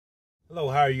Hello,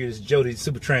 how are you? It's Jody,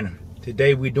 Super Trainer.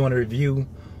 Today we're doing a review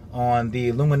on the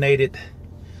illuminated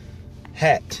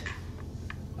hat.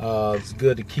 It's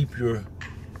good to keep your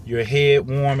head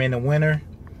warm in the winter,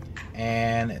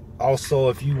 and also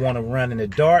if you want to run in the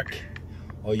dark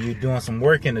or you're doing some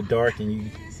work in the dark and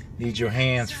you need your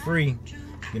hands free,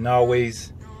 you can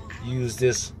always use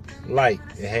this light.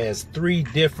 It has 3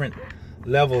 different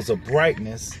levels of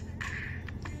brightness,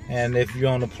 and if you're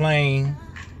on the plane,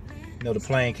 you know the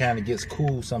plane kind of gets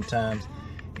cool sometimes,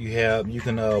 you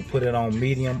can put it on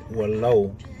medium or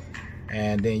low,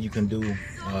 and then you can do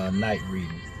night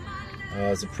reading.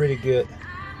 It's a pretty good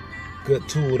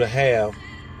tool to have.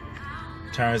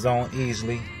 Turns on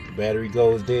easily. The battery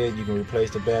goes dead, you can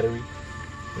replace the battery.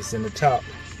 It's in the top.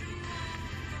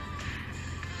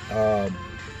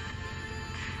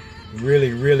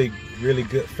 Really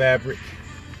good fabric.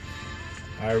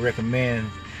 I recommend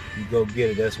you go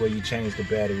get it. That's where you change the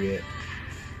battery at.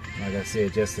 Like I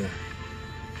said, just a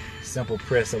simple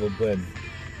press of a button,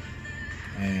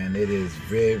 and it is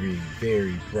very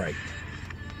bright.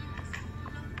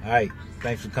 Alright,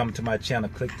 thanks for coming to my channel.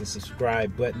 Click the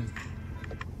subscribe button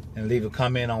and leave a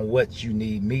comment on what you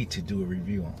need me to do a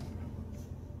review on.